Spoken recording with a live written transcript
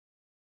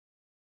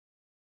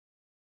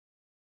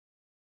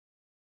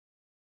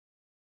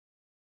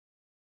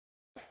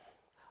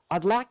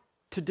I'd like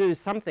to do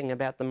something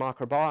about the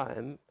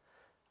microbiome.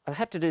 I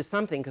have to do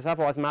something because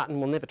otherwise Martin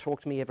will never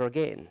talk to me ever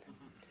again.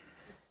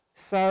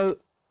 So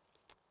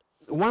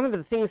one of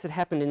the things that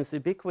happened in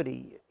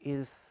Zoobiquity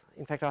is,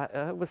 in fact,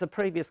 it was a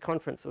previous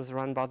conference that was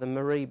run by the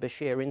Marie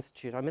Bashir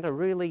Institute. I met a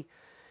really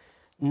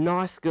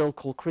nice girl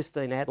called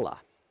Christine Adler,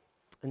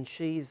 and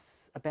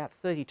she's about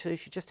 32.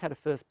 She just had her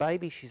first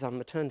baby. She's on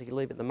maternity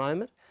leave at the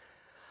moment.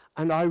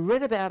 And I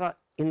read about her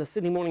in the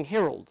Sydney Morning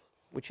Herald,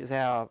 which is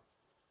our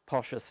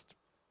poshest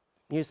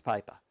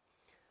newspaper,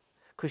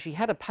 because she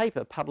had a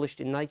paper published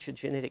in Nature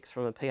Genetics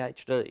from a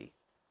PhD.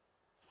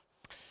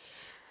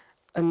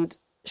 And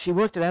she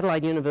worked at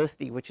Adelaide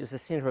University, which is a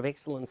centre of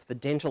excellence for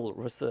dental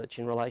research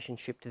in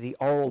relationship to the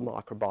oral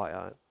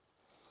microbiome.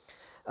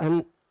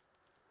 And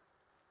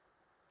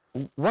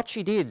what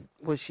she did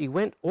was she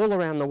went all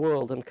around the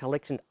world and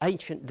collected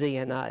ancient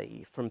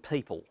DNA from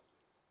people.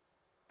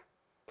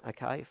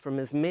 Okay, from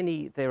as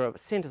many, there are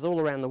centres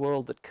all around the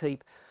world that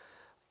keep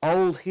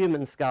old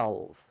human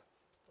skulls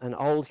and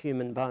old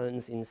human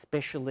bones in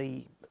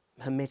specially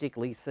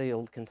hermetically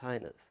sealed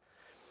containers.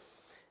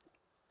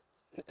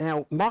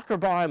 Now,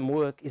 microbiome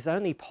work is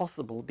only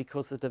possible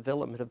because of the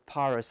development of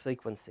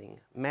pyrosequencing,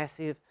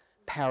 massive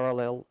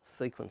parallel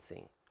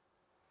sequencing.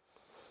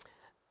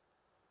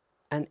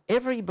 And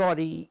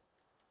everybody,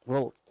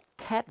 well,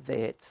 cat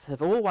vets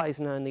have always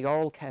known the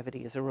oral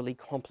cavity is a really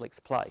complex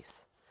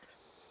place.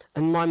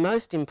 And my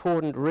most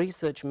important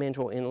research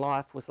mentor in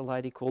life was a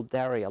lady called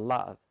Daria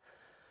Love.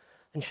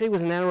 And she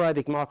was an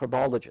anaerobic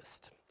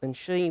microbiologist. And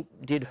she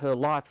did her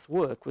life's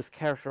work was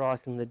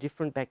characterising the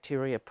different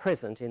bacteria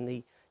present in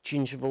the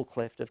gingival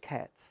cleft of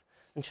cats.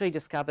 And she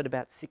discovered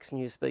about 6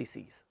 new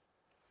species.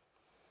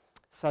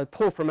 So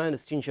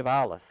Porphyromonas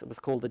gingivalis, it was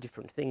called a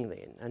different thing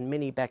then, and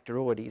many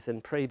Bacteroides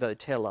and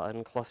Prevotella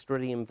and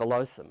Clostridium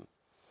villosum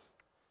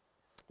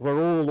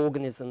were all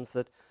organisms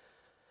that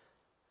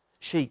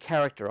she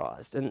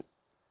characterised. And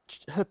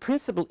her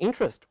principal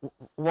interest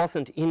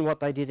wasn't in what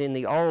they did in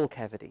the oral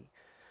cavity.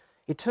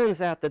 It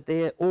turns out that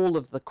they're all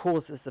of the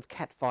causes of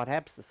catfight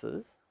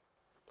abscesses,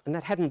 and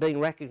that hadn't been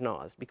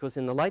recognised because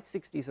in the late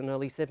 60s and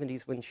early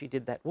 70s when she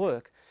did that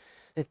work,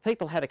 if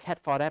people had a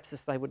catfight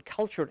abscess, they would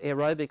culture it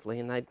aerobically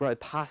and they'd grow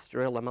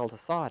Pasteurella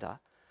multicida,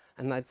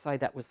 and they'd say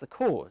that was the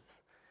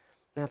cause.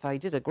 Now, if they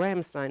did a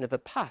gram stain of a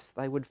pus,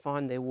 they would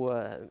find there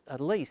were at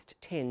least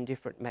 10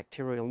 different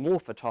bacterial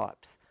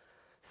morphotypes: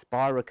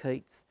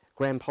 spirochetes,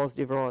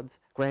 gram-positive rods,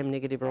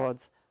 gram-negative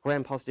rods,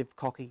 gram-positive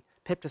cocci,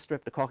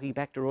 Peptostreptococci,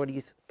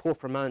 Bacteroides,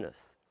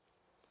 Porphyromonas.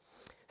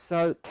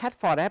 So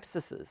catfight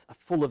abscesses are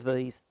full of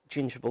these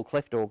gingival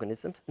cleft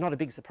organisms. Not a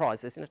big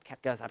surprise, isn't it?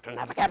 Cat goes up to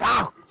another cat,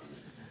 oh!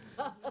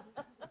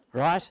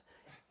 Right?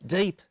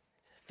 Deep,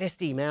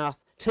 festy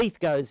mouth, teeth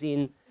goes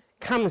in,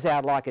 comes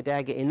out like a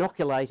dagger,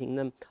 inoculating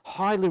them,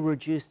 highly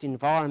reduced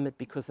environment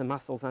because the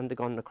muscle's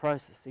undergone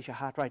necrosis. Is your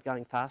heart rate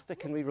going faster?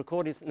 Can we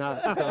record it? No.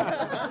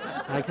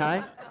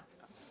 Okay.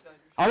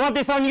 I want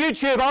this on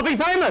YouTube, I'll be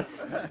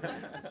famous!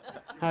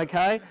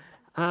 Okay.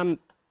 And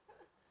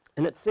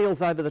it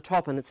seals over the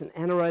top, and it's an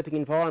anaerobic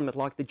environment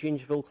like the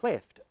gingival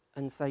cleft.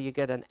 And so you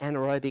get an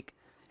anaerobic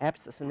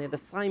abscess, and they're the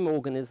same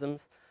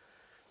organisms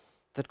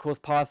that cause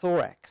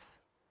pyorthorax.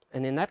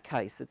 And in that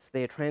case, it's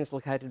their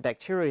translocated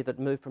bacteria that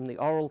move from the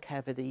oral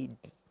cavity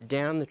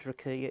down the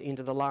trachea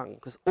into the lung,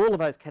 because all of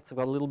those cats have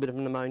got a little bit of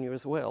pneumonia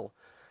as well.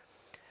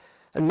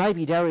 And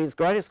maybe Daria's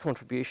greatest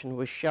contribution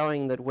was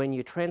showing that when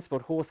you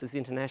transport horses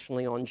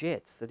internationally on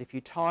jets, that if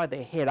you tie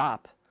their head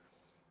up,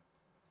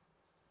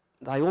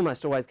 they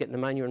almost always get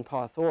pneumonia and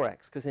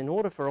pyorthorax, because in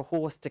order for a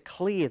horse to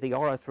clear the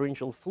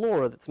oropharyngeal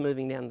flora that's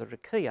moving down the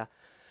trachea,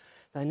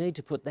 they need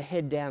to put the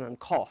head down and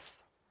cough.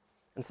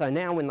 And so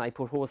now when they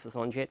put horses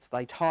on jets,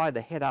 they tie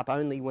the head up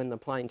only when the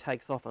plane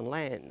takes off and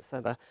lands, so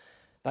that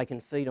they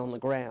can feed on the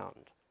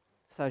ground.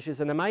 So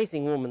she's an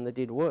amazing woman that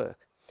did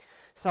work.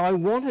 So I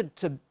wanted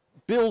to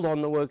build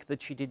on the work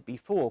that she did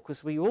before,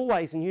 because we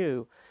always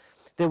knew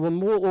there were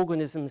more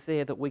organisms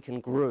there that we can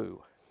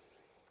grew.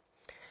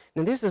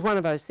 Now this is one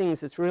of those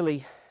things that's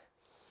really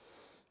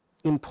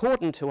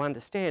important to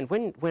understand.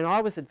 When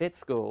I was at vet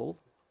school,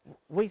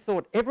 we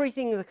thought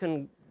everything that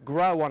can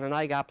grow on an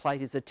agar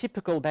plate is a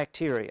typical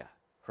bacteria,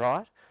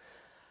 right?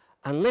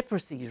 And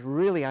leprosy is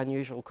really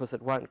unusual because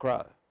it won't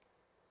grow.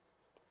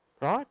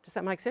 Right? Does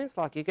that make sense?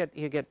 Like you get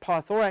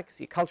pyorthorax,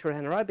 you culture it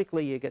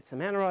anaerobically, you get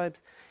some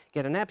anaerobes, you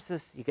get an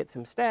abscess, you get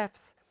some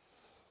staphs,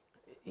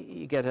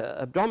 you get an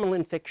abdominal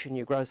infection,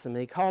 you grow some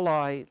E.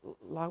 coli.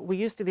 Like we're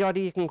used to the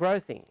idea you can grow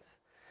things.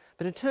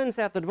 But it turns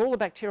out that of all the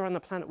bacteria on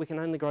the planet, we can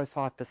only grow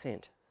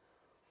 5%.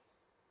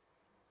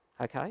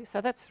 Okay,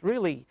 so that's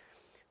really,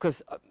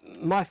 because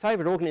my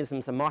favourite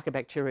organisms are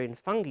mycobacteria and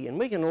fungi, and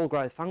we can all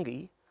grow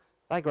fungi.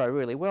 They grow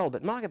really well,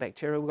 but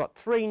mycobacteria, we've got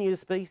 3 new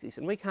species,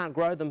 and we can't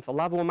grow them for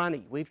love or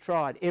money. We've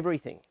tried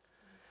everything.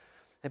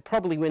 And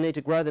probably we need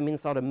to grow them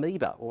inside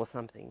amoeba or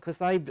something, because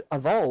they've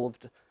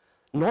evolved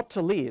not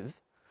to live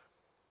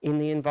in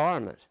the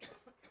environment.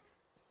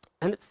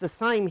 And it's the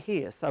same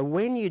here. So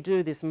when you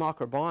do this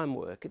microbiome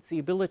work, it's the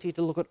ability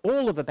to look at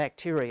all of the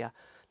bacteria,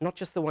 not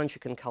just the ones you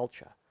can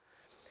culture.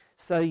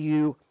 So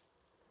you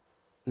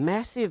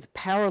massive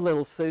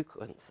parallel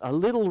sequence, a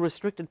little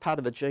restricted part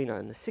of a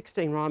genome, the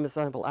 16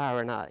 ribosomal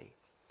RNA,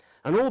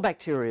 and all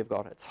bacteria have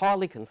got it. It's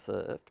highly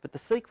conserved, but the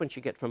sequence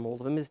you get from all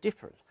of them is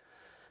different.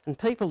 And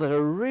people that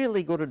are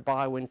really good at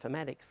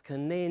bioinformatics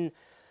can then,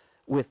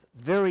 with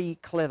very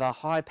clever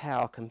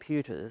high-power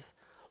computers,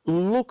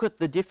 look at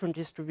the different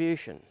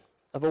distribution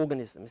of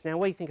organisms. Now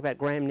we think about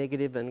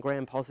gram-negative and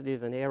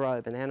gram-positive and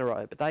aerobe and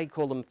anaerobe, but they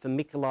call them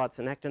formicolites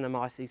and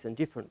actinomyces in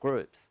different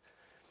groups.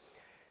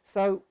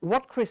 So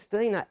what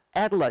Christina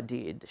Adler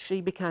did, she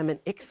became an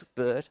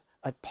expert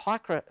at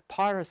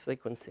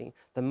pyrosequencing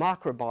the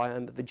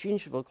microbiome of the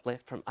gingival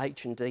cleft from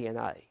H and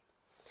DNA.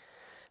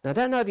 Now I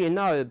don't know if you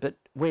know, but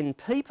when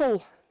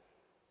people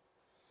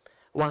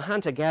were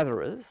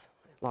hunter-gatherers,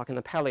 like in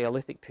the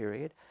Paleolithic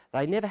period,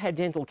 they never had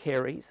dental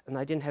caries and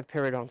they didn't have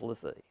periodontal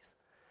disease.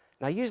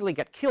 They usually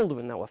got killed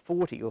when they were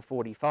 40 or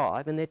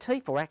 45 and their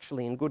teeth were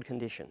actually in good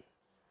condition.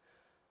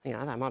 You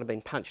know, they might have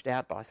been punched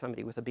out by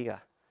somebody with a bigger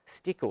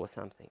stick or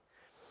something.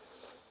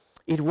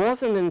 It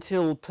wasn't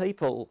until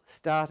people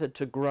started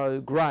to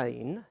grow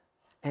grain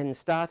and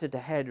started to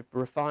have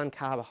refined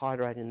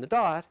carbohydrate in the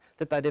diet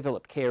that they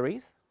developed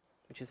caries,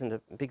 which isn't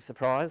a big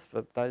surprise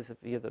for those of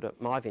you that are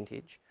my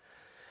vintage.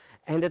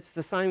 And it's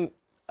the same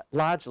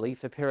largely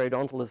for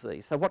periodontal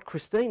disease. So what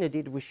Christina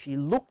did was she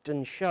looked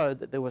and showed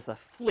that there was a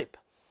flip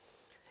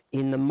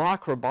in the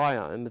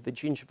microbiome of the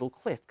gingival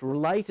cleft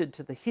related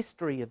to the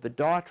history of the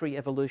dietary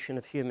evolution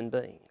of human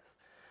beings.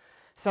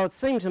 So it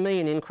seemed to me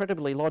an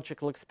incredibly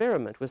logical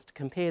experiment was to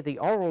compare the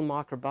oral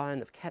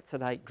microbiome of cats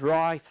that ate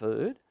dry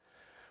food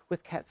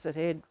with cats that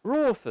ate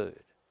raw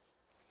food.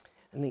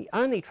 And the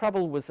only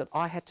trouble was that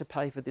I had to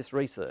pay for this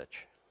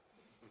research.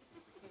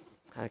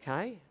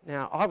 Okay,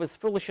 now I was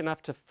foolish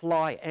enough to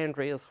fly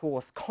Andrea's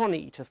horse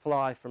Connie to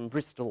fly from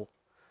Bristol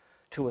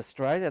to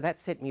Australia. That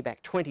set me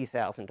back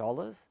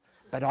 $20,000,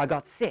 but I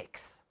got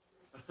sex.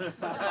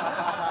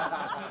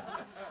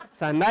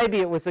 So maybe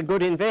it was a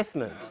good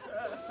investment.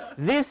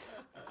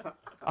 This,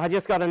 I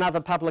just got another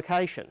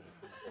publication.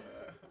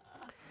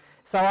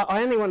 So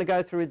I only want to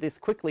go through this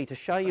quickly to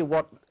show you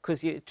what,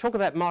 because you talk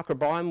about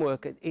microbiome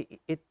work,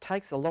 it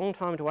takes a long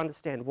time to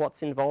understand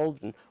what's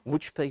involved and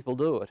which people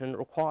do it, and it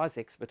requires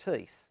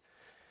expertise.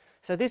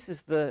 So this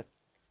is the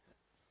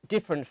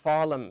different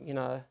phylum, you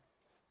know,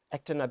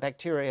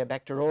 Actinobacteria,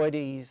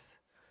 Bacteroides.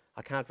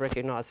 I can't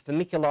recognise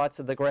formicolites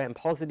are the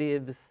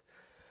gram-positives.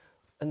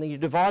 And then you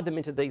divide them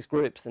into these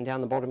groups, and down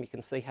the bottom you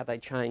can see how they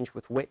change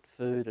with wet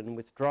food and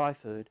with dry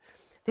food.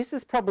 This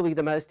is probably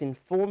the most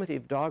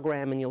informative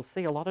diagram, and you'll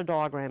see a lot of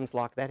diagrams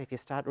like that if you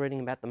start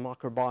reading about the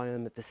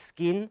microbiome of the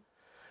skin,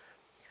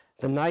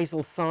 the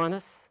nasal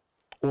sinus,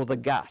 or the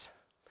gut.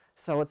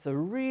 So it's a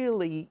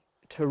really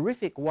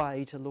terrific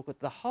way to look at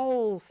the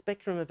whole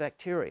spectrum of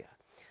bacteria.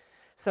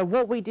 So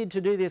what we did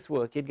to do this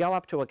work, you'd go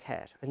up to a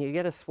cat and you'd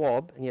get a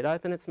swab and you'd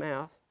open its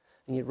mouth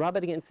and you'd rub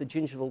it against the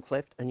gingival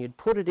cleft and you'd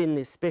put it in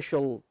this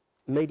special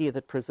media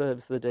that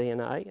preserves the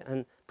DNA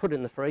and put it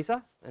in the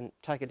freezer and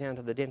take it down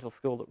to the dental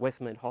school at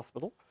Westmead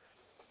Hospital.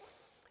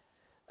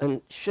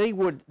 And she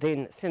would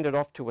then send it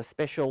off to a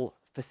special,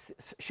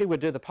 she would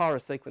do the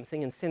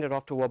pyrosequencing and send it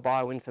off to a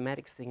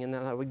bioinformatics thing, and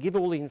then they would give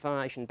all the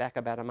information back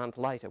about a month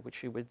later, which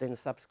she would then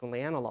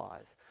subsequently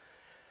analyse.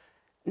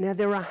 Now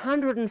there are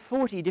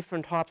 140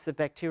 different types of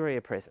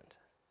bacteria present.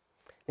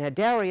 Now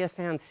Daria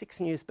found 6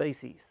 new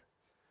species.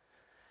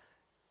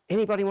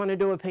 Anybody want to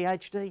do a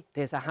PhD?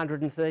 There's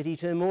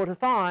 132 more to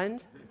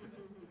find.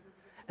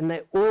 And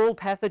they're all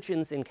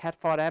pathogens in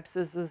cat-fight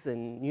abscesses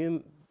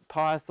and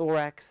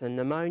pyonthorax and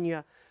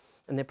pneumonia.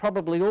 And they're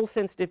probably all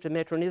sensitive to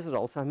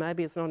metronidazole, so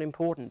maybe it's not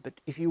important. But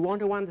if you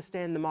want to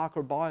understand the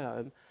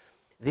microbiome,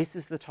 this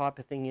is the type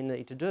of thing you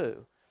need to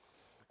do.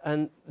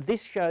 And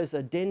this shows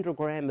a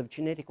dendrogram of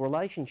genetic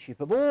relationship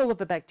of all of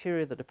the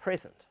bacteria that are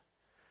present.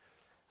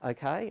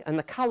 Okay, and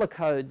the colour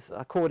codes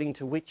according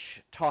to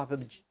which type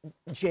of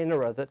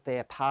genera that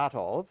they're part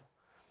of.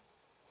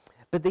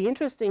 But the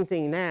interesting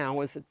thing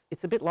now is that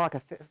it's a bit like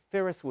a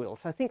Ferris wheel.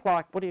 So think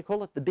like, what do you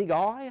call it, the big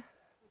eye?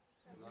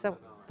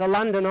 The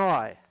London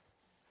Eye.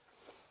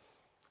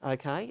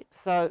 Okay,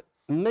 so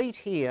meat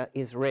here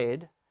is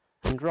red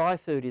and dry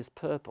food is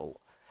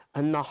purple.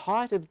 And the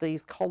height of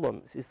these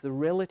columns is the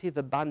relative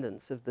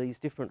abundance of these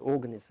different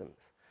organisms.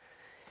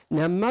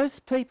 Now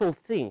most people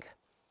think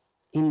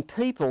in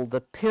people the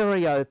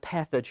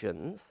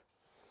periopathogens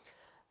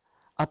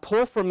are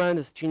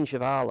Porphyromonas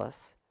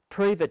gingivalis,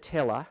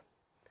 Prevotella,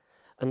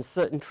 and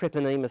certain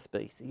Treponema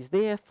species.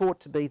 They're thought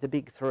to be the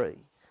big 3.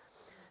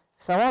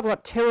 So I've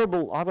got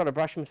to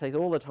brush my teeth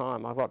all the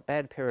time. I've got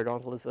bad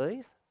periodontal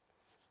disease.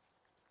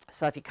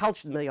 So if you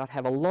cultured me, I'd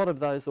have a lot of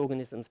those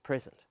organisms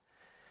present.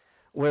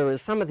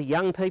 Whereas some of the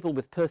young people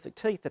with perfect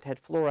teeth that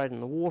had fluoride in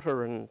the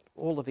water and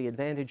all of the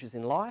advantages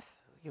in life,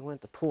 you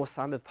weren't the poor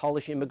son of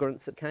Polish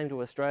immigrants that came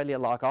to Australia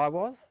like I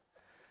was.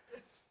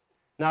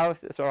 No,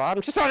 it's all right.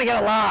 I'm just trying to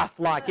get a laugh,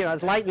 like, you know,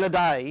 it's late in the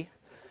day.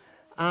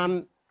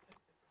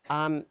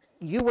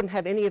 You wouldn't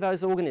have any of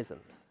those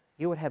organisms.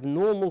 You would have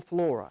normal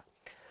flora.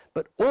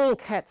 But all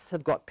cats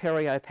have got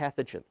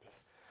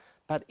periopathogens.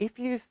 But if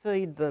you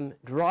feed them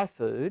dry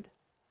food,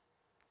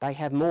 they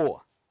have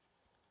more.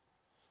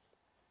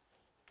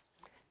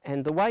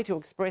 And the way to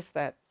express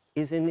that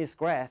is in this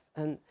graph,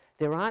 and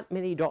there aren't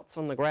many dots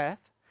on the graph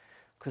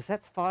because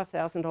that's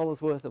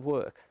 $5,000 worth of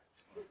work.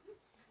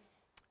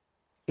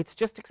 It's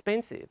just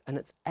expensive, and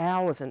it's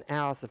hours and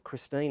hours of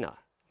Christina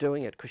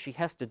doing it because she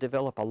has to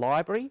develop a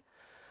library.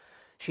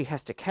 She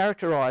has to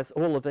characterise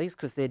all of these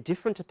because they're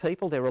different to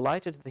people, they're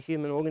related to the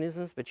human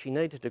organisms, but she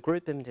needed to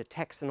group them into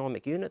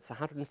taxonomic units,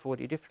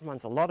 140 different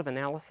ones, a lot of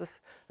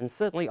analysis, and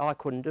certainly I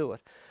couldn't do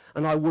it.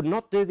 And I would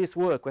not do this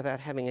work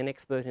without having an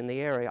expert in the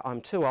area. I'm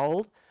too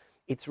old.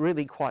 It's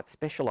really quite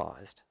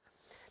specialised.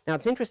 Now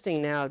it's interesting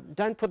now,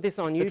 don't put this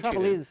on YouTube. The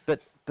trouble is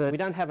that we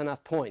don't have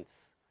enough points.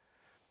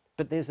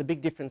 But there's a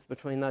big difference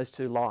between those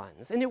two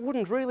lines. And it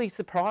wouldn't really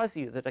surprise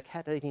you that a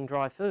cat eating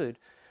dry food,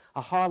 a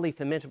highly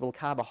fermentable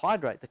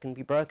carbohydrate that can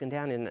be broken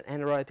down in an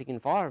anaerobic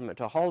environment,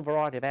 a whole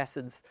variety of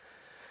acids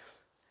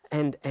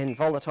and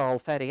volatile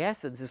fatty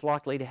acids is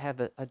likely to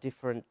have a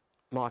different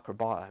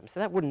microbiome.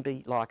 So that wouldn't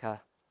be like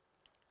a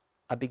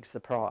big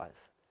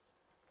surprise.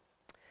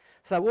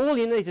 So all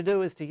you need to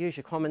do is to use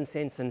your common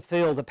sense and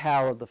feel the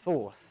power of the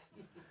force.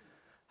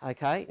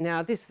 Okay,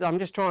 now this, I'm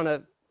just trying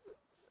to,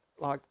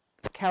 like,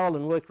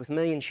 Carolyn worked with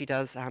me and she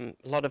does a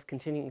lot of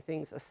continuing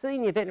things. A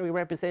senior veterinary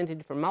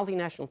representative from a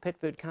multinational pet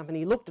food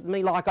company looked at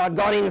me like I'd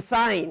got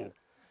insane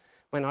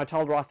when I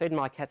told her I fed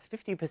my cats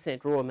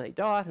 50% raw meat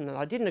diet and that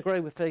I didn't agree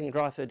with feeding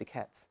dry food to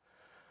cats.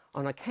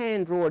 On a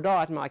canned raw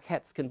diet, my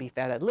cats can be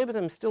fat ad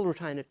libitum, still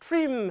retain a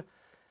trim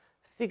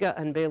figure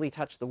and barely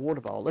touch the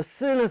water bowl. As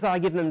soon as I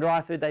give them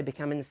dry food, they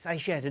become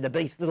insatiated,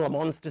 obese little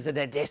monsters that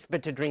are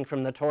desperate to drink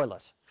from the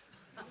toilet.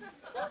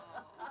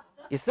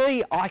 You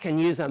see, I can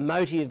use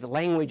emotive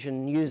language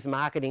and use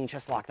marketing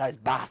just like those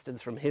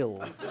bastards from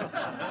Hills.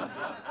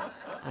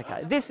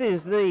 Okay, this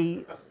is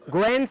the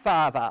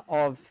grandfather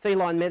of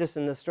feline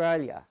medicine in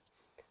Australia,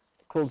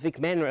 called Vic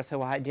Manras,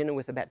 who I had dinner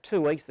with about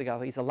 2 weeks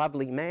ago. He's a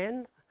lovely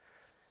man,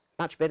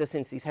 much better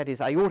since he's had his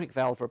aortic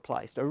valve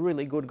replaced, a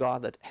really good guy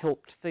that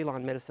helped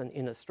feline medicine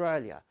in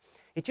Australia.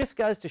 It just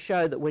goes to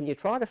show that when you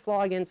try to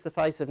fly against the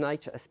face of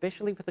nature,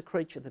 especially with a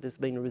creature that has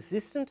been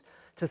resistant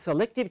to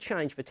selective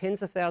change for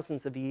tens of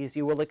thousands of years,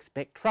 you will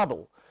expect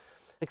trouble.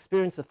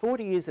 Experience of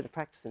 40 years of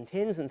practice and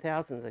tens and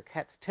thousands of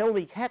cats tell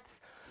me cats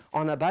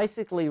on a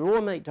basically raw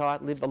meat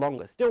diet live the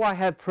longest. Do I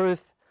have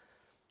proof?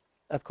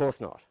 Of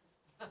course not.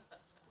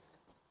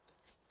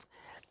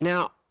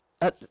 Now,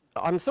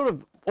 I'm sort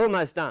of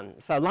almost done.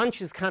 So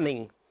lunch is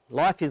coming,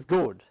 life is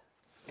good.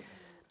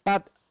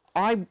 But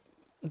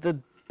the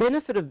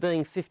benefit of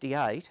being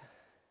 58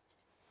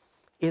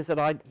 is that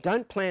I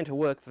don't plan to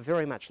work for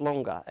very much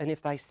longer, and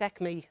if they sack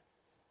me,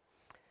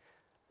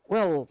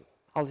 well,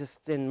 I'll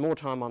just spend more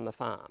time on the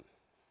farm,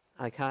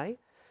 okay?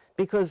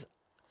 Because,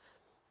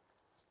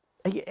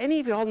 are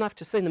any of you old enough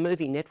to see the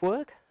movie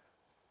Network?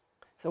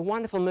 It's a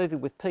wonderful movie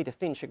with Peter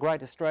Finch, a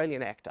great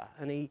Australian actor,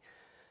 and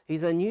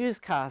he's a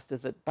newscaster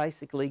that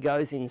basically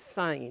goes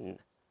insane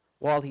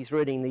while he's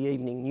reading the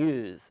evening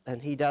news,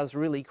 and he does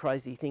really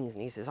crazy things,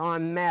 and he says,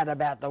 I'm mad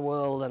about the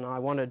world and I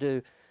want to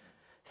do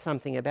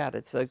something about it.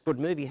 It's a good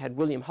movie. It had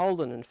William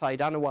Holden and Faye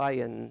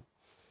Dunaway, and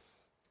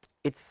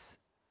it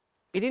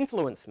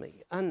influenced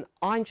me, and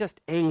I'm just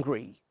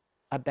angry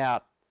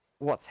about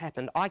what's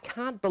happened. I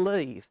can't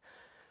believe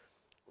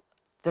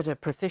that a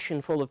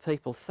profession full of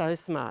people so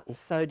smart and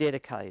so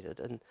dedicated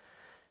and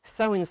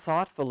so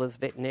insightful as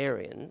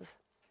veterinarians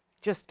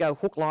just go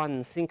hook, line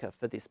and sinker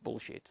for this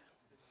bullshit.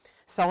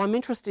 So I'm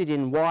interested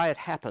in why it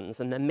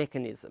happens and the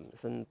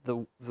mechanisms and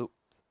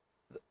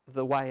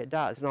the way it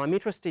does. And I'm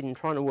interested in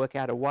trying to work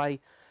out a way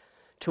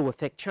to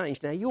affect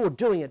change. Now, you're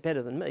doing it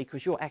better than me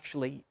because you're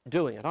actually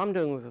doing it. I'm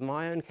doing it with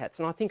my own cats,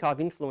 and I think I've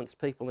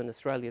influenced people in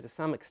Australia to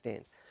some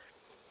extent.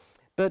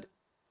 But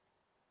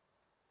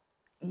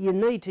you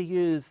need to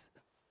use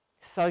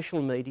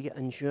social media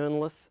and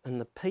journalists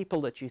and the people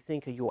that you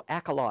think are your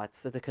acolytes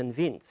that are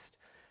convinced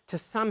to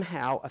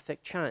somehow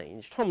affect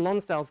change. Tom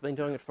Lonsdale's been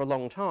doing it for a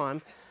long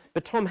time,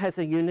 but Tom has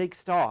a unique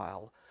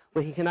style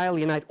where he can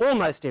alienate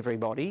almost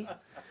everybody,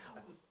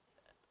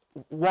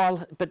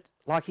 but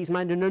like he's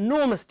made an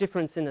enormous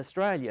difference in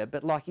Australia,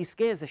 but like he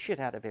scares the shit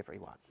out of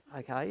everyone,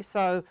 okay?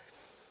 So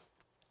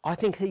I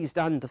think he's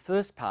done the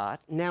first part.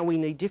 Now we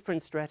need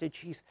different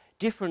strategies,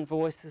 different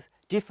voices,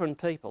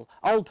 different people,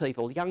 old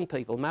people, young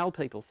people, male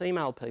people,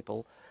 female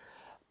people,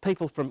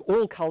 people from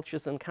all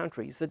cultures and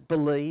countries that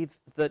believe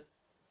that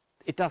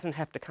it doesn't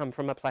have to come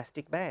from a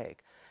plastic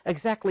bag.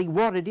 Exactly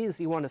what it is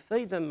you want to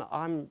feed them,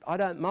 I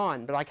don't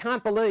mind, but I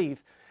can't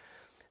believe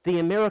the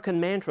American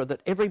mantra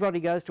that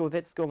everybody goes to a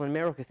vet school in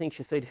America thinks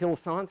you feed Hill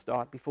Science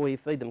diet before you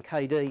feed them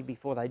KD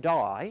before they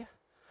die.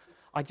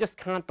 I just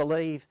can't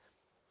believe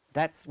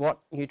that's what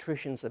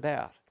nutrition's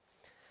about.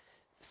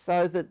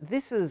 So that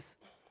this is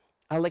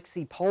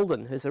Alexei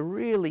Polden, who's a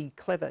really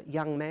clever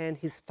young man.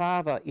 His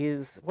father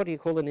is, what do you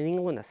call it in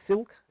England, a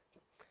silk?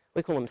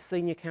 We call him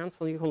senior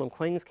counsel, you call him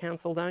Queen's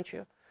Counsel, don't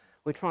you?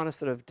 We're trying to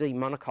sort of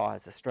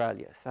demonarchise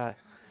Australia.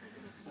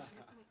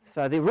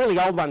 So the really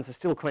old ones are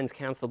still Queen's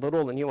Counsel, but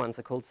all the new ones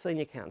are called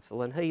Senior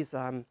Counsel. And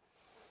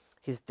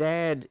his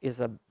dad is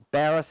a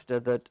barrister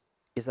that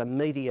is a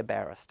media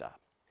barrister.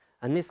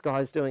 And this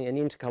guy's doing an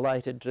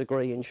intercalated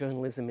degree in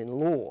journalism in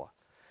law.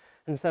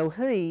 And so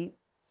he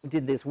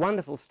did this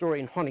wonderful story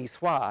in Honi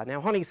Soit.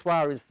 Now, Honi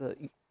Soit is the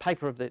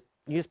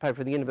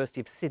newspaper of the University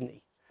of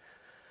Sydney.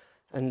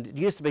 And it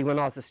used to be when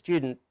I was a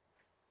student,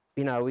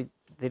 you know,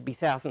 there'd be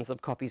thousands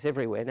of copies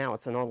everywhere. Now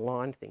it's an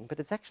online thing. But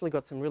it's actually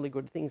got some really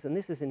good things. And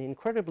this is an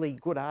incredibly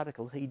good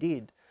article he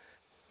did.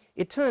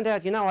 It turned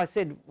out, you know, I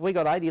said we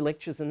got 80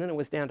 lectures and then it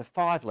was down to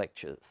 5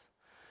 lectures.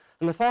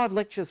 And the 5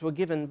 lectures were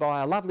given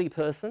by a lovely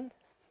person.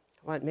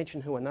 I won't mention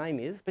who her name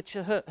is, but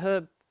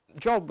her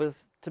job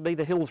was to be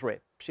the Hills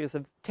rep. She was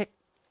a tech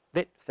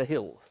vet for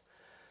Hills.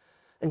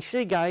 And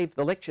she gave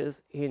the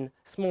lectures in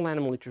small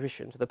animal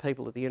nutrition to the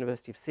people at the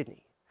University of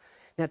Sydney.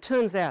 Now it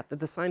turns out that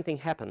the same thing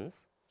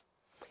happens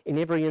in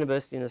every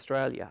university in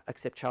Australia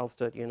except Charles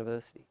Sturt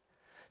University.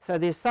 So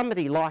there's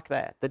somebody like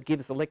that that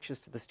gives the lectures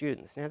to the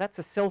students. Now that's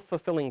a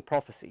self-fulfilling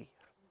prophecy.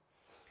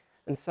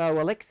 And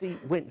so Alexei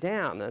went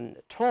down, and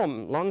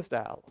Tom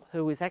Lonsdale,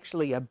 who is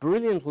actually a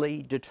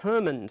brilliantly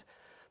determined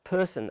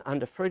person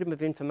under freedom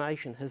of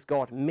information, has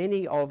got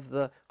many of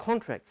the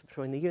contracts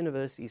between the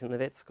universities and the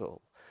vet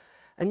school.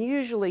 And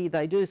usually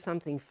they do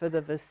something for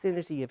the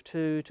vicinity of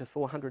 $200,000 to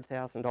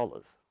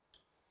 $400,000.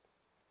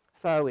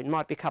 So it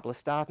might be a couple of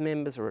staff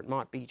members or it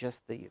might be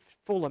just the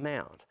full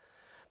amount.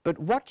 But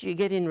what do you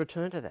get in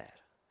return to that?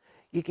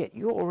 You get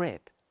your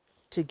rep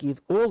to give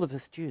all of the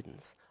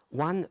students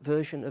one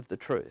version of the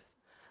truth.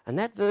 And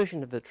that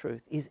version of the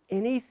truth is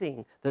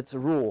anything that's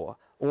raw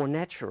or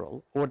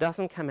natural or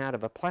doesn't come out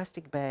of a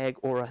plastic bag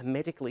or a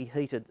hermetically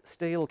heated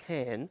steel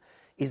can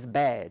is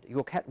bad.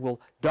 Your cat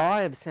will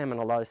die of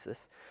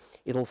salmonellosis.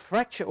 It'll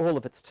fracture all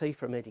of its teeth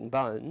from eating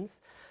bones.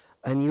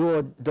 And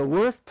you're the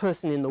worst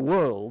person in the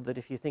world that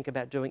if you think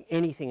about doing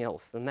anything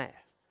else than that.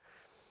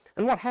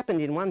 And what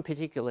happened in one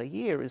particular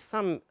year is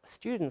some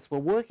students were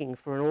working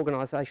for an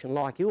organisation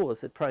like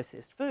yours that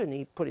processed food, and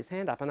he put his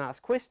hand up and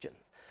asked questions.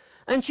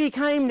 And she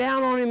came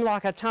down on him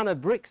like a ton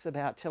of bricks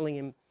about telling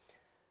him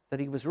that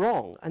he was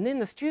wrong. And then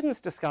the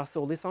students discussed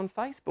all this on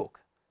Facebook.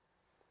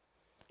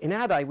 In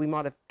our day, we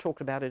might have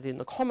talked about it in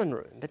the common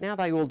room, but now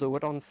they all do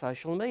it on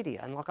social media.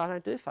 And like, I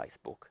don't do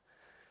Facebook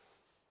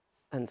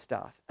and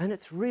stuff. And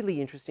it's really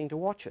interesting to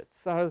watch it.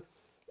 So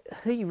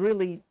he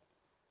really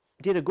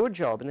did a good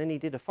job, and then he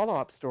did a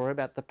follow-up story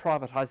about the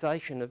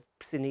privatisation of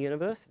Sydney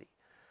University.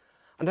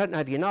 I don't know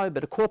if you know,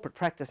 but a corporate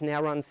practice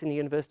now runs Sydney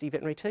University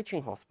Veterinary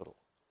Teaching Hospital.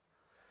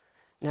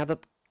 Now, the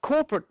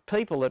corporate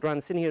people that run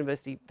Sydney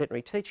University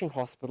Veterinary Teaching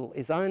Hospital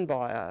is owned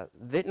by a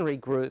veterinary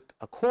group,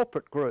 a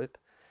corporate group,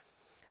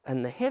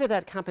 and the head of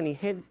that company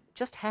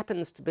just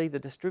happens to be the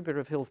distributor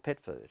of Hills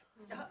Petfood.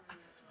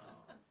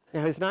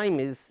 Now, his name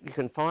is, you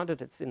can find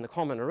it, it's in the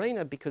common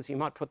arena, because you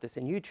might put this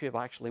in YouTube,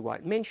 I actually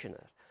won't mention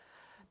it.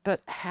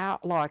 But how,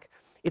 like,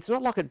 it's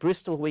not like at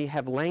Bristol where you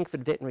have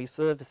Langford Veterinary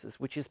Services,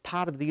 which is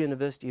part of the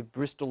University of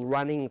Bristol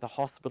running the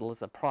hospital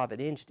as a private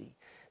entity.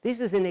 This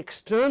is an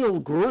external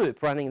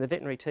group running the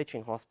Veterinary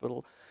Teaching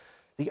Hospital,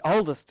 the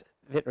oldest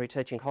veterinary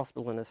teaching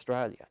hospital in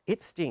Australia.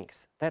 It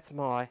stinks. That's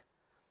my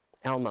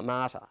alma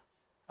mater.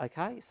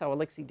 Okay, so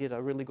Alexei did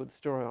a really good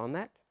story on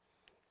that.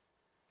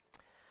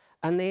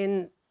 And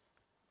then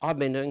I've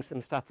been doing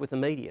some stuff with the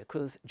media,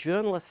 because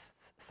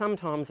journalists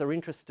sometimes are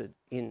interested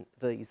in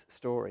these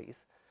stories.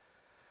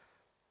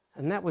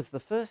 And that was the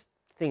first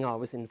thing I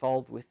was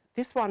involved with.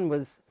 This one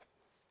was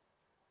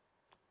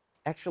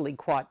actually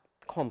quite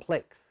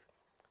complex.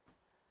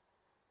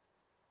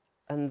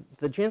 And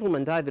the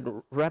gentleman, David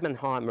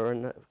Rabenheimer,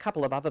 and a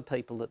couple of other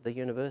people at the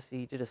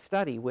university did a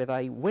study where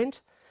they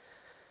went,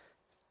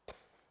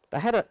 they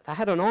had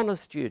an honours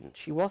student.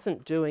 She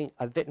wasn't doing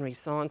a veterinary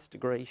science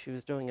degree, she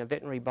was doing a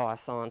veterinary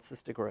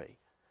biosciences degree.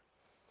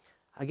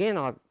 Again,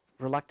 I'm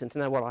reluctant to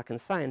know what I can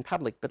say in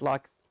public, but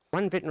like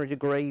one veterinary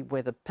degree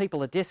where the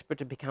people are desperate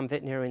to become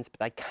veterinarians,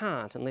 but they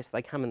can't unless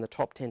they come in the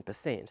top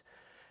 10%.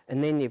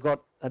 And then you've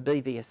got a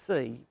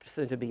BVSC,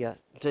 soon to be a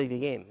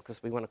DVM,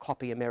 because we want to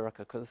copy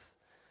America,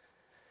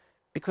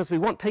 because we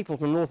want people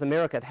from North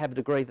America to have a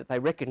degree that they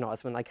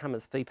recognise when they come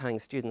as fee-paying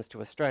students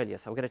to Australia.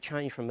 So we're going to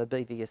change from a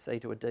BVSC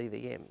to a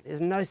DVM.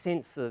 There's no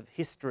sense of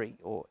history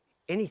or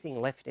anything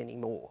left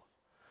anymore.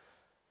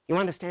 You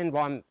understand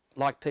why I'm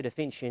like Peter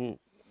Finch in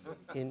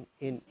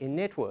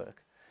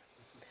Network.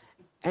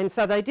 And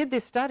so they did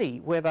this study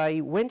where they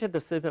went to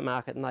the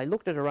supermarket and they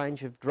looked at a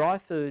range of dry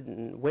food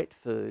and wet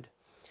food.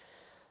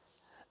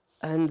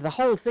 And the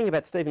whole thing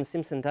about Stephen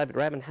Simpson and David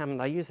Rabenham,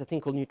 they use a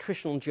thing called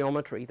nutritional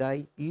geometry.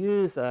 They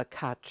use a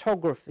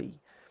cartography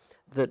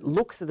that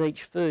looks at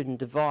each food and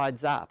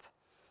divides up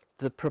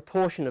the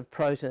proportion of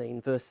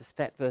protein versus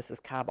fat versus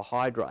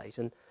carbohydrate.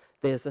 And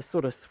there's a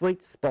sort of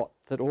sweet spot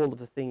that all of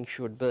the things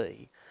should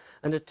be.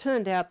 And it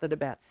turned out that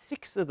about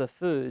 6 of the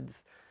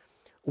foods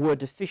were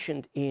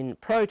deficient in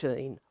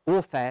protein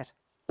or fat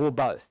or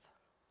both.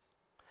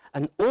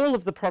 And all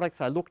of the products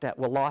I looked at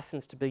were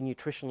licensed to be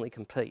nutritionally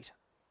complete.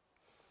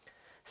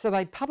 So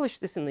they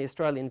published this in the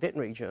Australian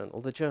Veterinary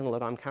Journal, the journal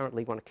that I'm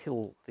currently want to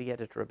kill the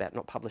editor about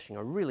not publishing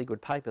a really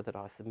good paper that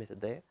I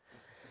submitted there.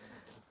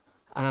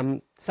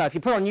 So if you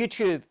put on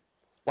YouTube,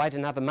 wait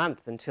another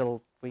month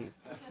until we...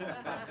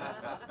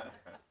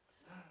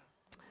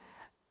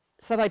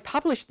 So they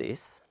published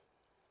this,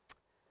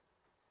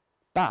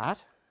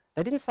 but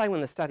they didn't say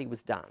when the study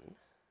was done,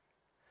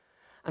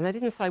 and they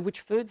didn't say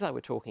which foods they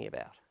were talking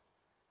about.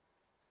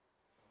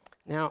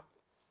 Now,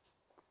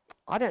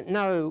 I don't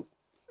know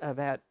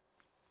about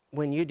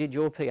when you did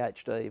your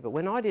PhD, but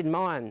when I did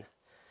mine,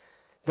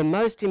 the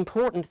most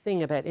important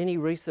thing about any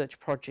research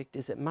project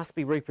is it must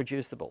be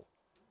reproducible.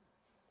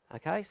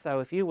 Okay, so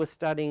if you were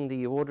studying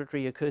the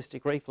auditory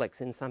acoustic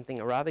reflex in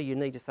something or other, you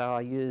need to say,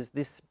 I used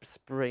this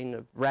spleen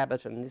of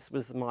rabbit and this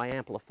was my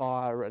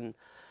amplifier, and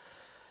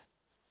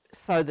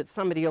so that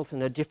somebody else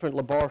in a different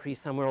laboratory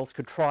somewhere else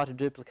could try to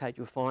duplicate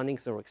your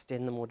findings or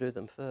extend them or do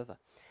them further.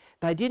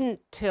 They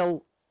didn't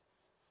tell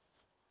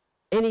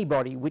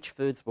anybody which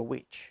foods were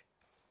which.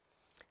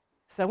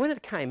 So when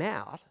it came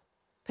out,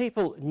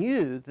 people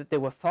knew that there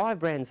were 5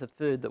 brands of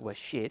food that were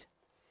shit,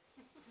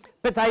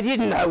 but they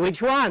didn't know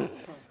which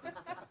ones.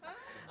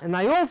 And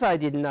they also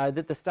didn't know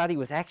that the study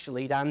was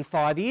actually done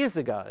 5 years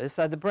ago,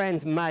 so the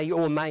brands may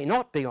or may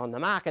not be on the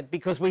market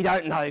because we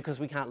don't know, because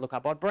we can't look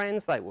up what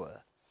brands they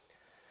were.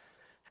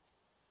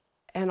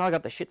 And I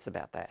got the shits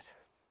about that.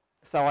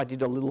 So I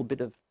did a little bit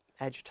of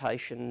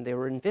agitation. There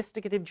were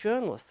investigative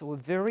journalists who were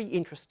very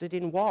interested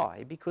in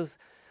why, because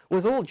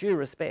with all due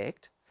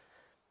respect,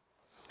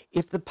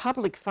 if the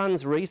public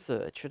funds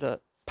research at a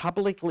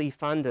publicly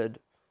funded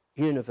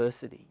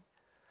university,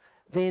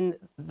 then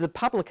the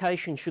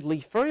publication should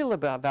be freely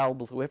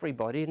available to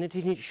everybody, and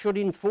it should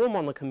inform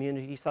on the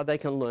community so they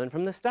can learn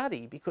from the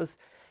study, because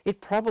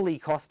it probably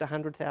cost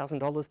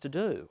 $100,000 to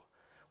do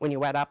when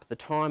you add up the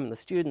time and the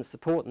student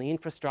support and the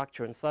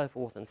infrastructure and so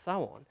forth and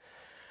so on.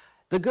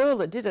 The girl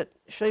that did it,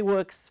 she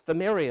works for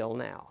Meriel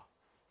now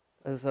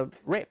as a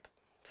rep.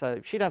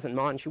 So she doesn't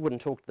mind, she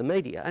wouldn't talk to the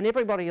media, and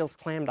everybody else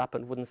clammed up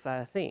and wouldn't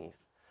say a thing.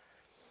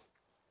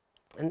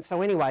 And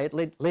so anyway,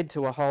 it led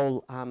to a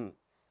whole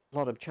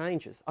lot of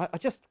changes. I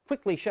just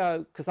quickly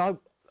show, because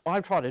I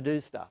try to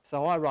do stuff,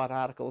 so I write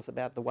articles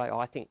about the way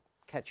I think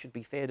cats should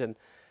be fed, and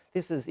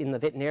this is in the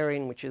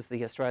Veterinarian, which is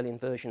the Australian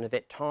version of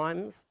Vet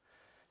Times.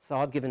 So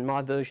I've given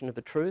my version of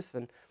the truth,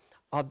 and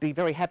I'd be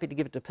very happy to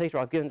give it to Peter.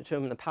 I've given it to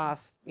him in the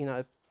past, you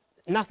know,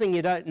 nothing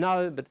you don't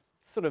know, but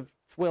sort of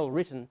it's well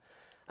written.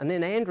 And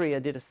then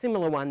Andrea did a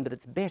similar one, but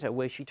it's better,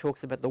 where she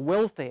talks about the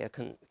welfare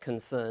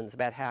concerns,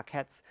 about how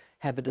cats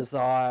have a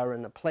desire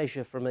and a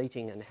pleasure from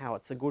eating and how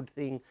it's a good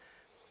thing.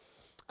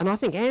 And I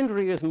think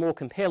Andrea is more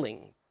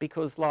compelling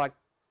because, like,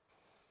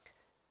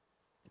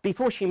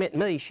 before she met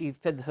me, she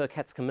fed her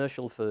cats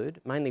commercial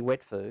food, mainly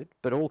wet food,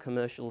 but all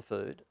commercial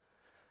food.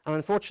 And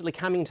unfortunately,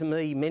 coming to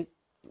me meant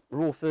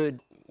raw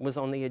food was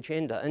on the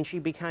agenda, and she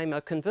became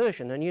a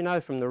conversion. And you know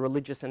from the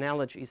religious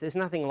analogies, there's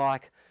nothing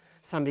like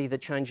somebody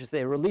that changes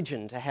their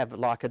religion to have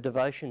like a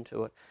devotion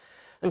to it.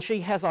 And she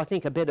has, I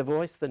think, a better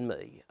voice than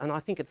me, and I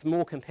think it's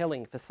more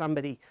compelling for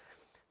somebody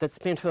that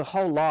spent her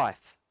whole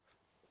life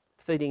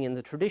feeding in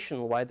the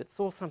traditional way but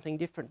saw something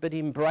different but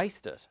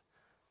embraced it.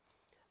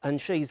 And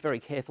she's very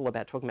careful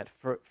about talking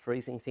about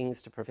freezing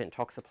things to prevent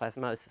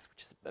toxoplasmosis,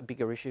 which is a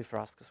bigger issue for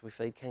us because we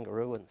feed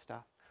kangaroo and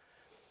stuff.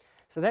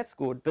 So that's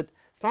good. But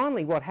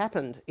finally, what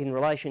happened in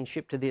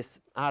relationship to this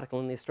article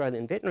in the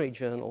Australian Veterinary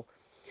Journal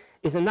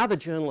is another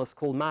journalist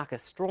called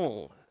Marcus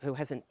Strong, who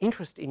has an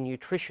interest in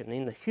nutrition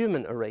in the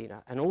human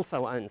arena and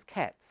also owns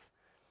cats.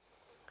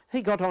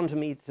 He got on to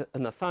me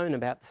on the phone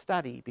about the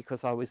study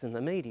because I was in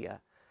the media,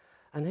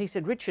 and he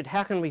said, Richard,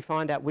 how can we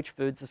find out which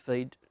foods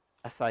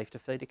are safe to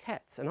feed to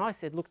cats? And I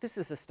said, look, this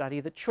is a study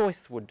that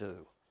Choice would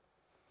do.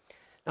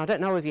 Now, I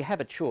don't know if you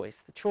have a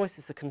Choice. The Choice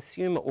is a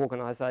consumer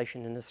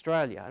organisation in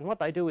Australia, and what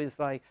they do is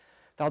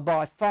they'll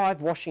buy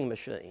 5 washing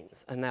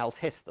machines and they'll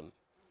test them.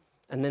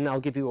 And then they'll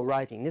give you a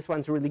rating. This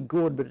one's really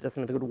good, but it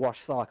doesn't have a good wash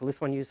cycle.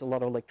 This one uses a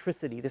lot of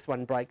electricity. This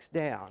one breaks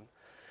down.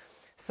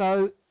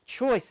 So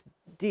Choice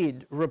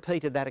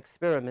repeated that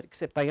experiment,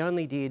 except they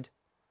only did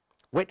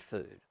wet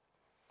food.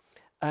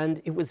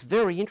 And it was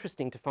very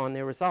interesting to find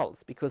their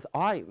results, because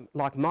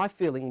my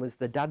feeling was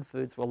the dud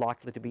foods were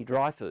likely to be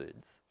dry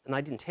foods, and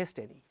they didn't test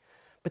any.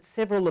 But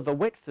several of the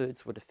wet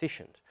foods were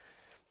deficient.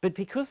 But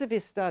because of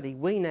this study,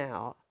 we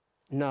now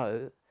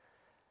know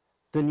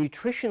the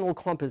nutritional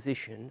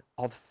composition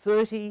of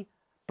 30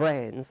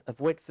 brands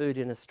of wet food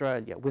in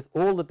Australia with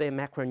all of their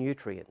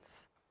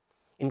macronutrients,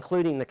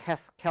 including the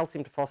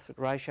calcium to phosphate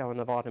ratio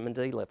and the vitamin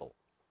D level.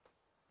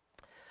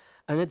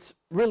 And it's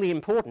really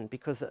important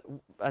because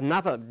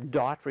another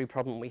dietary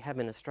problem we have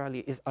in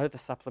Australia is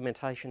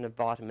oversupplementation of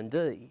vitamin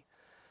D.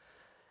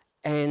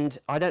 And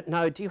I don't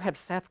know, do you have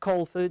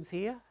Safcol foods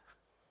here?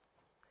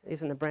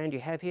 Isn't a brand you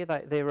have here?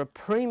 They're a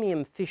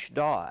premium fish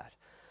diet,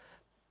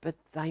 but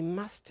they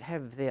must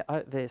have their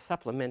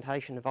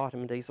supplementation of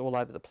vitamin Ds all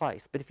over the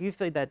place. But if you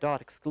feed that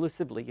diet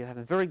exclusively, you have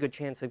a very good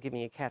chance of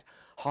giving a cat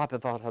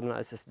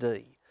hypervitaminosis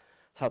D.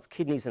 So its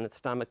kidneys and its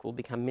stomach will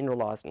become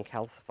mineralised and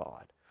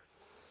calcified.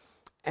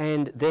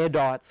 and their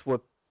diets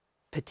were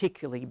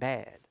particularly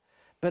bad.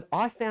 But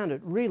I found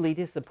it really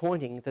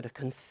disappointing that a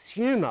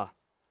consumer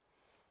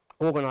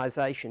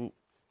organisation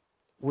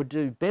would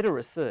do better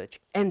research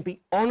and be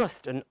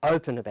honest and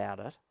open about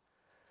it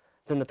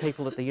than the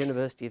people at the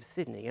University of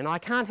Sydney. And I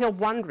can't help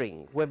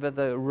wondering whether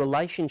the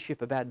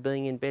relationship about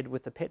being in bed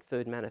with the pet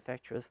food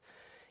manufacturers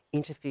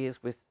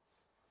interferes with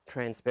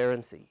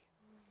transparency.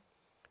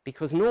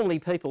 Because normally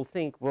people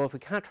think, well, if we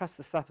can't trust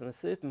the stuff in the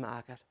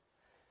supermarket,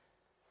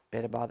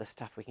 better buy the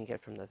stuff we can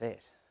get from the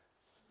vet.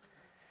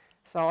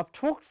 So I've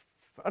talked,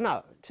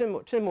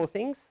 two more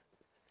things.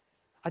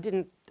 I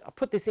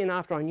put this in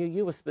after I knew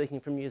you were speaking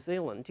from New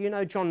Zealand. Do you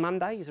know John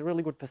Munday? He's a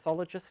really good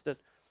pathologist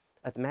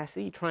at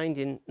Massey, trained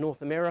in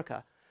North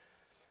America.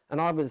 And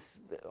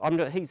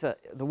he's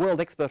the world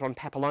expert on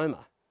papilloma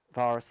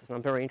viruses, and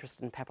I'm very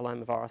interested in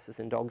papilloma viruses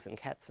in dogs and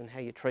cats and how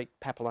you treat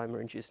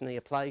papilloma-induced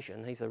neoplasia,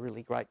 and he's a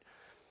really great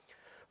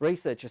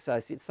research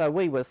associate. So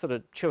we were sort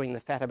of chewing the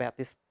fat about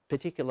this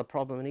particular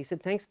problem, and he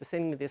said, thanks for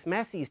sending me this.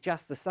 Massey's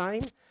just the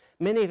same.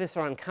 Many of us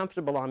are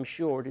uncomfortable, I'm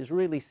sure. It is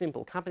really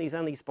simple. Companies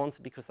only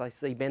sponsor because they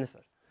see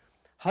benefit.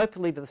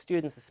 Hopefully the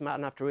students are smart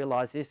enough to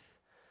realise this,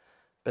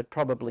 but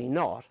probably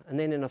not. And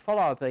then in a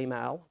follow-up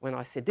email, when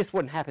I said this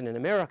wouldn't happen in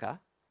America,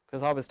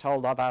 because I was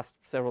told, I've asked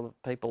several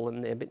people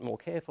and they're a bit more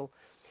careful,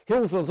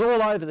 Hills was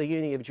all over the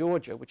Uni of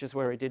Georgia, which is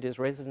where he did his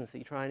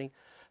residency training.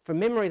 From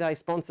memory, they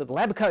sponsored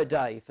Lab Coat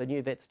Day for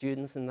new vet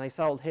students, and they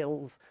sold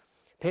Hills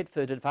pet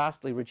food at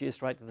vastly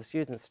reduced rate to the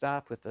student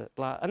staff with the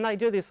blah. And they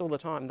do this all the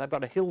time. They've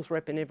got a Hills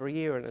rep in every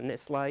year and a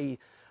Nestle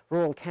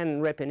Royal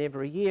Canin rep in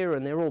every year,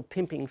 and they're all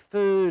pimping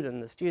food,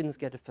 and the students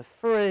get it for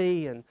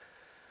free, and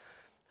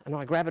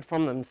I grab it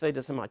from them and feed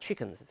it to my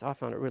chickens. I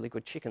find it really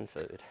good chicken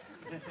food.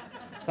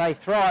 They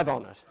thrive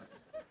on it.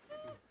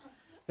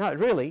 No,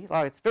 really,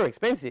 like, it's very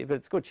expensive, but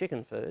it's good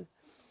chicken food.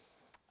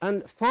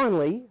 And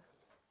finally,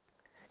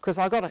 because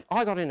I got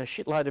in a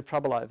shitload of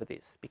trouble over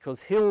this,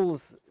 because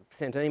Hills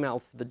sent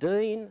emails to the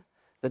Dean.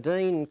 The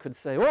Dean could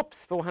say,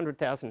 oops,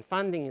 400,000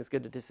 funding is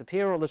going to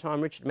disappear all the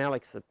time. Richard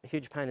Malik's a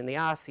huge pain in the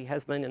arse. He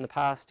has been in the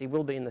past. He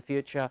will be in the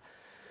future.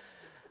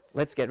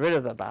 Let's get rid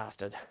of the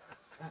bastard.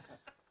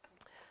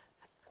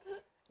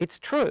 It's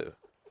true.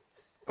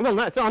 Well,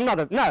 no,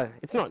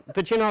 it's not.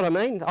 But you know what I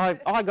mean?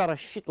 I got a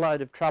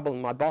shitload of trouble,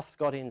 and my boss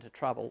got into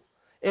trouble.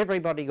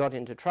 Everybody got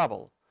into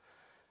trouble.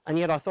 And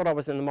yet I thought I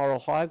was in the moral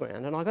high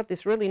ground. And I got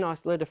this really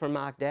nice letter from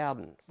Mark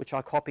Dowden, which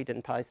I copied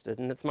and pasted,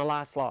 and it's my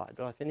last slide,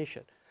 but I finish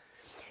it.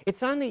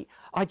 It's only,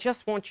 I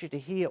just want you to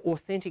hear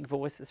authentic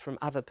voices from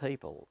other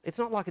people. It's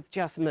not like it's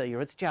just me,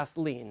 or it's just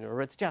Lynn,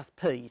 or it's just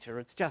Pete, or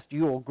it's just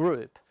your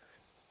group.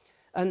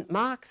 And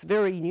Mark's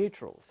very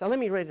neutral. So let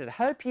me read it.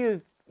 Hope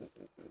you're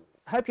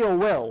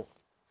well.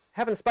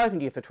 Haven't spoken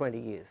to you for 20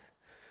 years.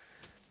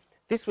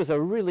 This was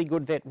a really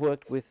good vet,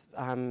 worked with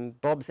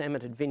Bob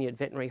Zammit at Vineyard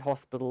Veterinary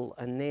Hospital,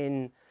 and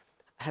then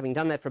having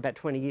done that for about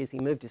 20 years, he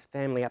moved his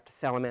family up to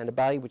Salamander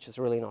Bay, which is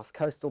a really nice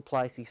coastal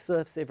place. He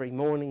surfs every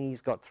morning. He's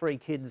got 3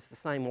 kids, the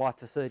same wife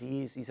for 30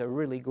 years. He's a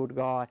really good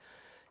guy,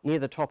 near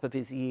the top of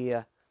his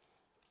year,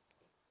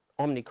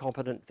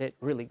 omnicompetent vet,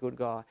 really good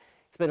guy.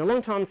 It's been a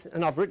long time,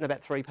 and I've written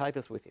about 3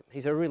 papers with him.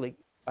 He's a really,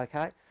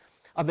 okay.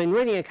 I've been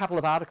reading a couple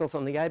of articles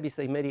on the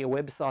ABC Media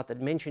website that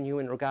mention you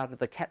in regard to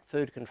the cat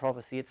food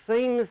controversy. It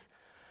seems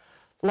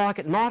like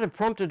it might have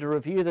prompted a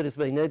review that has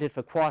been needed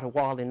for quite a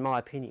while, in my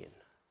opinion.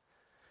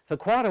 For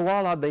quite a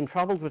while I've been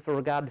troubled with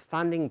regard to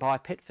funding by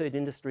pet food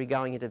industry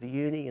going into the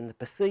uni and the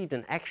perceived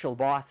and actual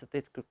bias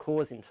that could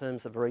cause in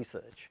terms of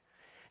research.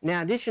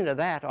 Now, in addition to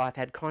that, I've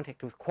had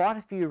contact with quite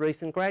a few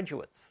recent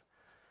graduates.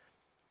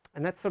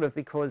 And that's sort of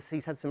because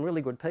he's had some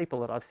really good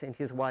people that I've sent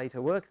his way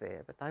to work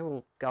there, but they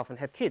will go off and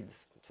have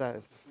kids.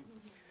 So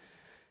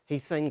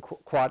he's seen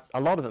quite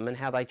a lot of them and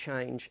how they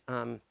change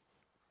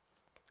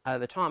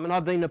over time. And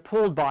I've been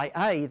appalled by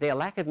A, their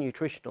lack of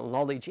nutritional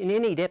knowledge in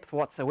any depth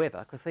whatsoever,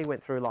 because he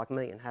went through like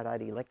me and had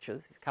 80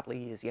 lectures. He's a couple of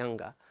years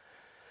younger.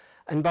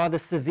 And by the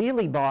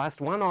severely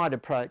biased, one-eyed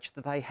approach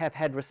that they have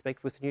had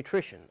respect with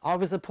nutrition. I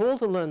was appalled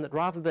to learn that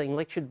rather than being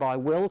lectured by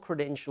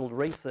well-credentialed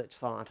research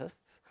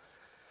scientists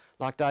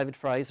like David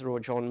Fraser or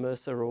John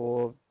Mercer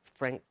or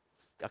Frank,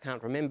 I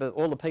can't remember,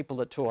 all the people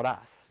that taught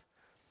us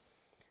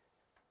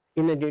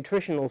in the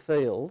nutritional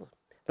field,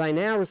 they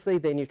now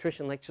receive their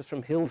nutrition lectures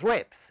from Hills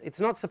reps.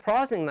 It's not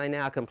surprising they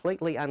now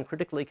completely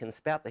uncritically can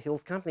spout the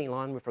Hills company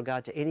line with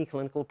regard to any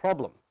clinical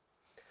problem.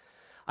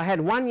 I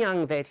had one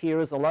young vet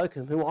here as a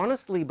locum who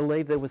honestly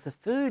believed there was a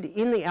food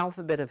in the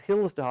alphabet of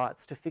Hills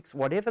diets to fix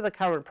whatever the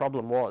current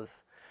problem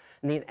was,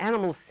 and the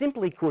animal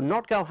simply could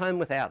not go home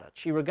without it.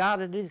 She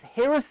regarded it as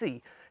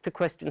heresy to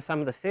question some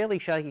of the fairly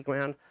shaky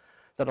ground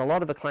that a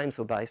lot of the claims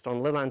were based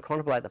on, let alone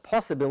contemplate the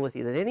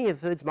possibility that any of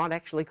the foods might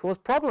actually cause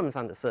problems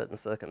under certain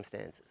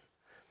circumstances.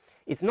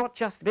 It's not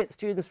just vet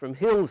students from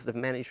Hills that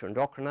have managed to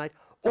indoctrinate.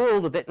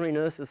 All the veterinary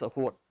nurses are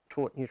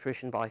taught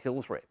nutrition by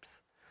Hills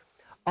reps.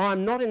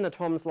 I'm not in the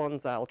Tom's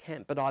Lonsdale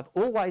camp, but I've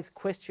always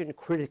questioned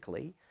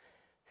critically,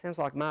 sounds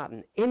like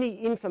Martin, any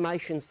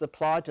information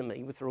supplied to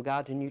me with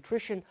regard to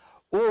nutrition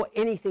or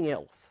anything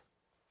else.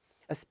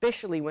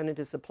 especially when it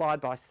is supplied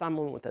by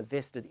someone with a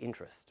vested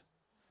interest.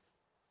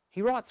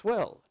 He writes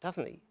well,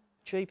 doesn't he?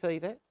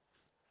 GP vet,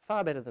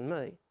 far better than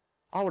me.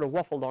 I would have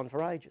waffled on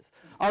for ages.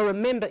 I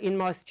remember in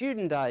my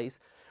student days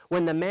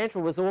when the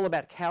mantra was all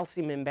about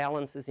calcium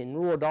imbalances in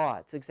raw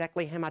diets,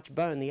 exactly how much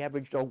bone the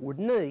average dog would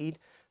need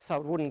so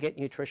it wouldn't get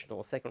nutritional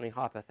or secondary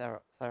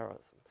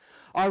hypothyroidism.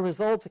 I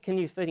resolved to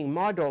continue feeding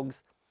my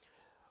dogs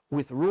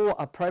with raw,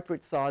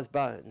 appropriate sized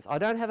bones. I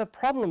don't have a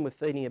problem with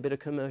feeding a bit of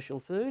commercial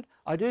food.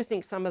 I do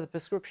think some of the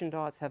prescription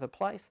diets have a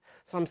place,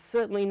 so I'm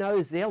certainly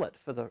no zealot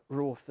for the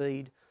raw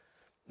feed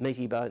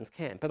meaty bones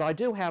camp. But I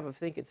do, however,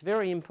 think it's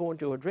very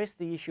important to address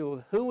the issue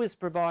of who is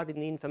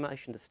providing the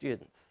information to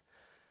students.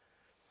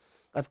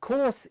 Of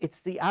course, it's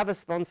the other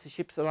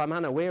sponsorships that I'm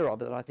unaware of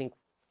that I think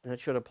that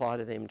should apply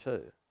to them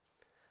too.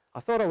 I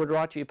thought I would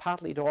write to you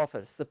partly to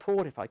offer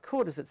support if I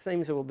could, as it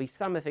seems there will be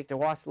some effect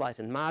to isolate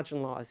and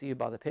marginalise you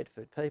by the pet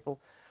food people,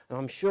 and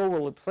I'm sure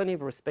we'll have plenty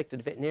of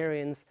respected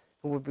veterinarians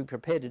who would be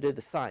prepared to do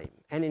the same.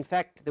 And in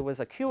fact, there was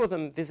a queue of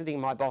them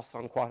visiting my boss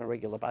on quite a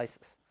regular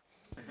basis.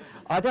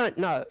 I don't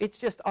know, it's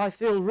just I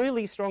feel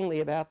really strongly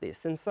about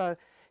this, and so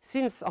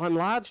since I'm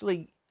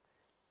largely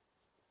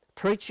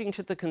preaching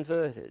to the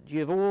converted,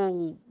 you've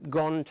all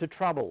gone to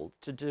trouble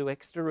to do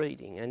extra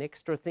reading and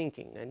extra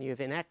thinking, and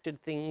you've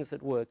enacted things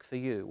that work for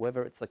you,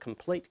 whether it's a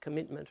complete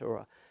commitment or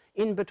a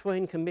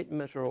in-between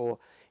commitment, or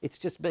it's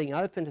just being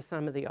open to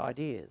some of the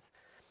ideas.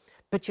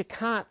 But you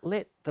can't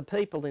let the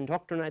people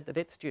indoctrinate the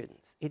vet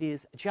students. It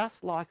is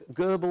just like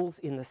Goebbels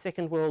in the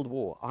Second World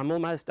War. I'm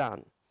almost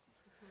done.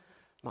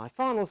 My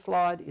final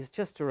slide is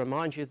just to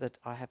remind you that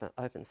I have an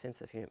open sense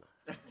of humour.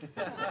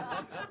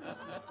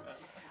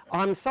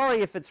 I'm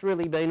sorry if it's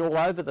really been all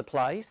over the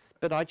place,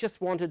 but I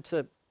just wanted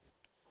to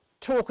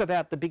talk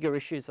about the bigger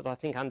issues that I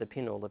think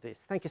underpin all of this.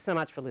 Thank you so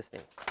much for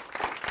listening.